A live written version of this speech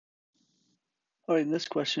All right, in this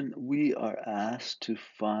question, we are asked to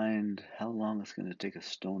find how long it's going to take a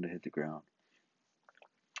stone to hit the ground.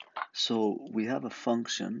 So we have a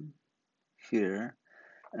function here,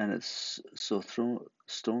 and it's so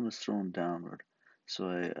stone is thrown downward. So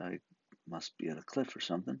I must be at a cliff or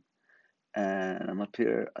something, and I'm up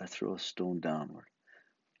here, I throw a stone downward.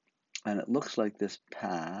 And it looks like this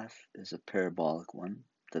path is a parabolic one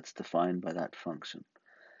that's defined by that function.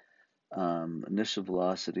 Initial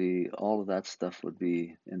velocity, all of that stuff would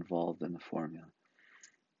be involved in the formula.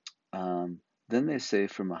 Then they say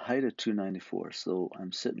from a height of 294, so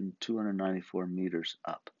I'm sitting 294 meters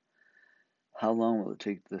up. How long will it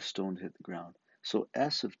take the stone to hit the ground? So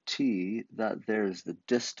S of t, that there is the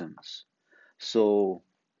distance. So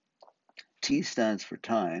t stands for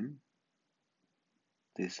time.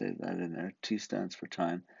 They say that in there. T stands for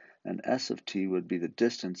time. And S of t would be the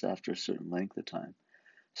distance after a certain length of time.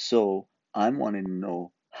 So I'm wanting to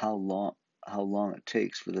know how long it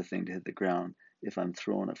takes for the thing to hit the ground if I'm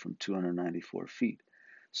throwing it from 294 feet.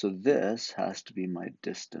 So this has to be my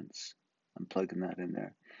distance. I'm plugging that in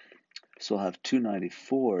there. So I'll have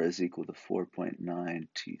 294 is equal to 4.9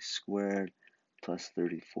 t squared plus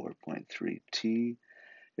 34.3 t.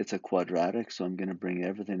 It's a quadratic, so I'm going to bring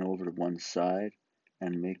everything over to one side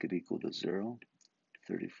and make it equal to 0.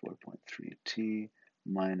 34.3 t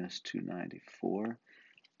minus 294.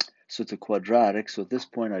 So it's a quadratic, so at this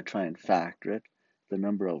point I try and factor it. The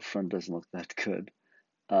number out front doesn't look that good.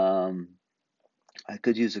 I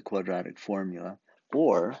could use a quadratic formula,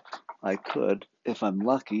 or I could, if I'm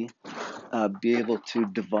lucky, be able to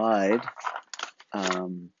divide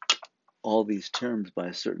all these terms by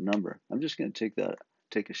a certain number. I'm just going to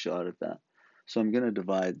take a shot at that. So I'm going to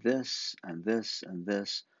divide this and this and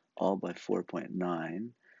this all by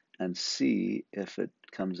 4.9 and see if it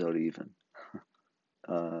comes out even,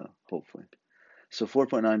 hopefully. So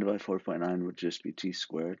 4.9 divided by 4.9 would just be t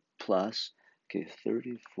squared plus, okay,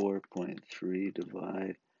 34.3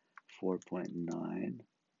 divide 4.9.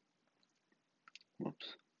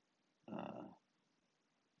 Whoops.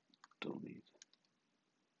 Delete.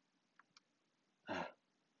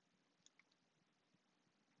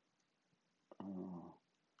 Oh,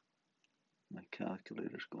 my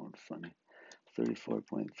calculator's going funny.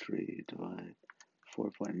 34.3 divide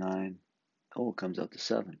 4.9. Oh, it comes out to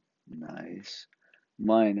 7. Nice.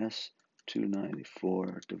 Minus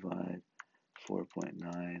 294 divide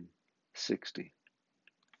 4.9, 60.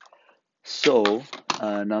 So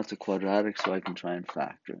now it's a quadratic, so I can try and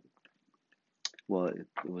factor it. Well, it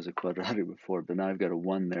was a quadratic before, but now I've got a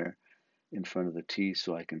 1 there in front of the t,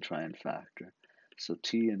 so I can try and factor. So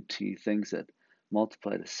t and t, things that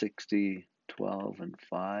multiply to 60, 12, and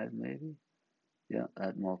 5, maybe? Yeah,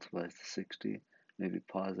 that multiplies to 60, maybe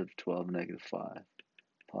positive 12, negative 5.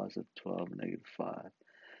 Positive 12, negative 5.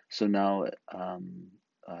 So now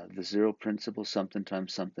the zero principle, something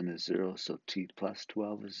times something is 0, so t plus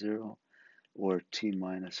 12 is 0, or t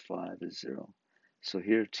minus 5 is 0. So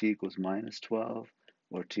here t equals minus 12,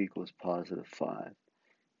 or t equals positive 5.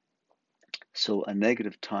 So a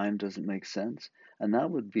negative time doesn't make sense, and that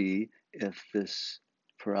would be if this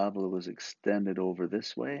parabola was extended over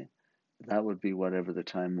this way, that would be whatever the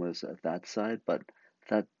time was at that side, but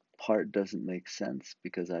that part doesn't make sense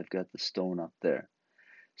because I've got the stone up there.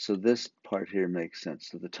 So this part here makes sense.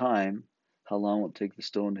 So the time, how long will it take the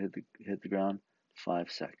stone to hit the ground?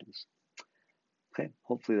 5 seconds. Okay,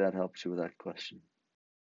 hopefully that helps you with that question.